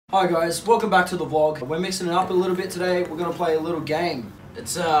Hi guys, welcome back to the vlog. We're mixing it up a little bit today. We're gonna play a little game.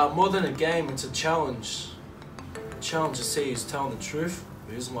 It's more than a game, it's a challenge. A challenge to see who's telling the truth,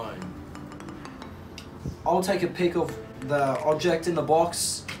 who's lying. I'll take a pic of the object in the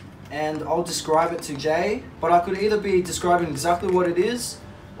box and I'll describe it to Jay, but I could either be describing exactly what it is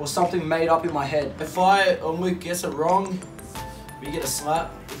or something made up in my head. If I or Luke gets it wrong, we get a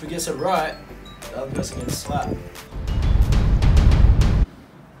slap. If we get it right, the other person gets a slap.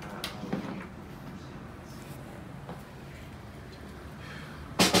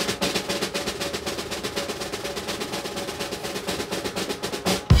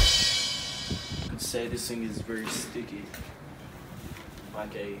 Say this thing is very sticky,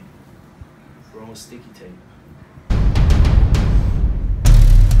 like a roll of sticky tape.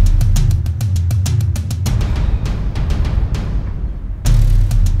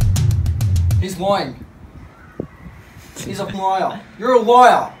 He's lying. He's a liar. You're a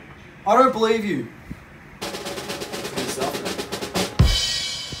liar. I don't believe you.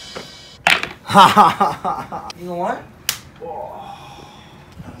 You know what?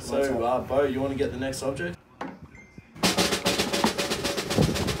 So, Bo, you want to get the next object?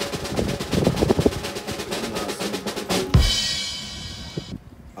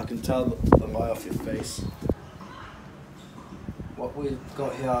 I can tell the lie off your face. What we've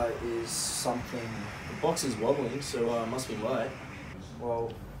got here is something. The box is wobbling, so it must be light.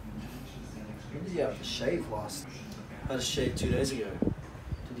 Well, when did you have to shave last? I had a shave 2 days ago.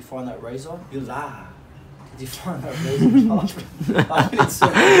 Did you find that razor? You lie. Did you find that razor in the bathroom? I didn't say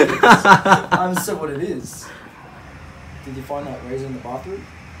what it is. I didn't say what it is. Did you find that razor in the bathroom?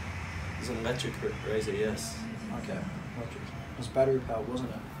 It's an electric razor, yes. Okay, electric. It was battery powered,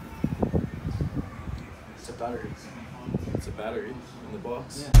 wasn't it? It's a battery. It's a battery in the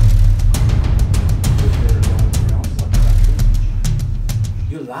box. Yeah.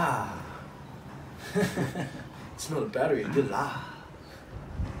 You lie. It's not a battery, you lie.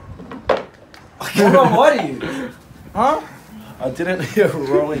 Why do I lie to you? Huh? I didn't hear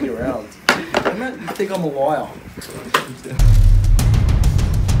rolling around. You think I'm a liar.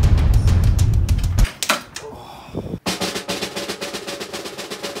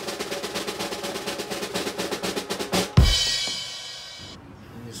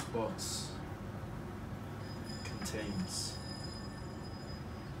 This box contains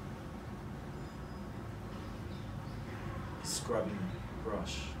a scrubbing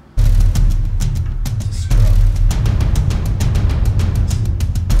brush.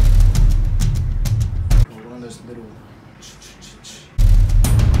 Little.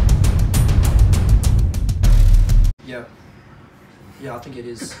 Yeah, I think it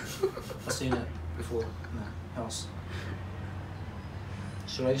is. I've seen it before in the house.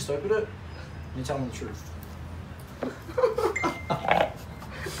 Should I just open it? You tell me the truth.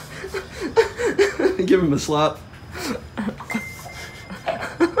 Give him a slap.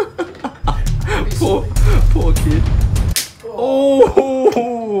 poor kid.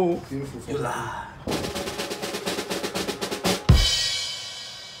 Oh! Beautiful. You lie.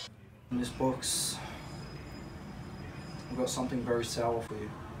 In this box, I've got something very sour for you.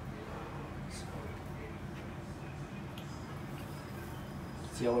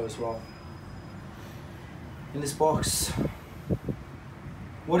 It's yellow as well. In this box,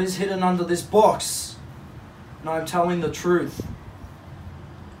 what is hidden under this box? And I'm telling the truth.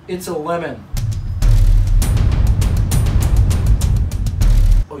 It's a lemon.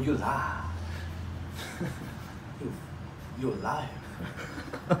 Oh, you lie. You're a liar.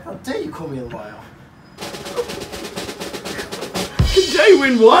 How dare you call me a liar? Can Jay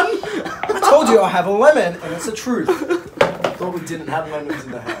win one? I told you I have a lemon, and it's the truth. I thought we didn't have lemons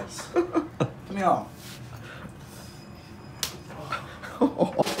in the house. Come here.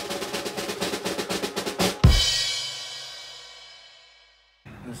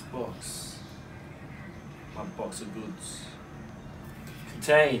 This box, my box of goods,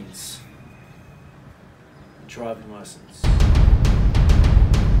 contains a driving license.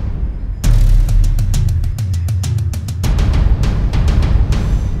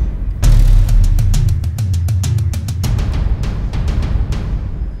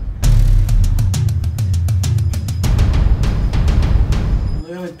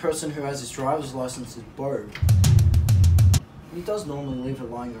 The only person who has his driver's license is Bo. He does normally leave it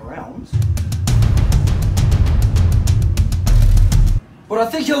lying around. But I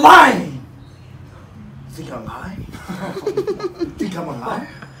think you're lying! You think I'm lying? You think I'm a liar?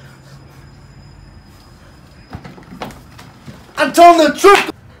 I'm telling the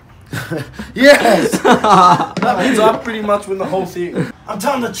truth! Yes! That means I pretty much win the whole thing. I'm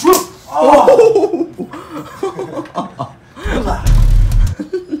telling the truth! Oh!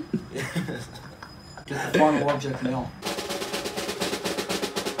 the final object now.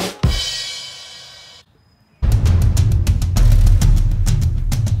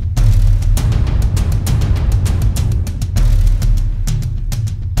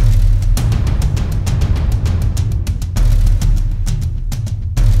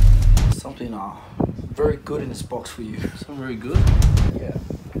 Something very good in this box for you. Something very good. Yeah.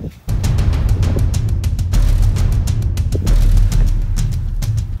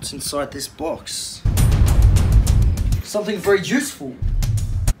 What's inside this box? Something very useful,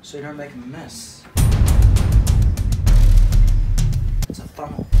 so you don't make a mess. It's a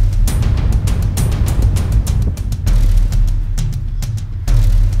funnel.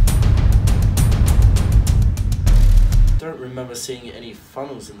 Don't remember seeing any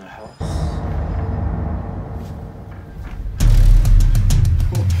funnels in the house.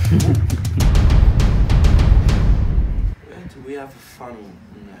 Where do we have a funnel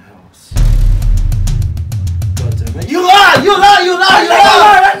in the house? God damn it. You lie! You lie! You lie! You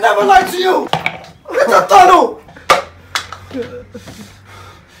lie! I never lied to you! It's a tunnel!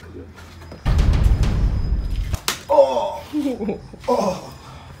 Oh! Oh!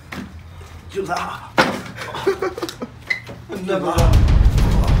 You lie! Never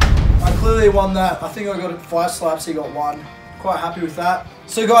lie. I clearly won that. I think I got 5 slaps, he got 1. Quite happy with that.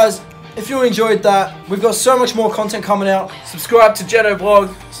 So guys, if you enjoyed that, we've got so much more content coming out. Subscribe to Jeno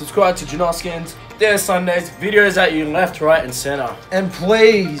Vlog, subscribe to Janoskins. There's Sundays, videos at you left, right and center. And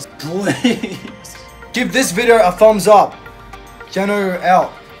please, give this video a thumbs up. Jeno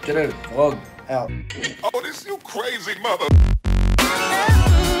out. Jeno Vlog Out. Oh, this you crazy mother.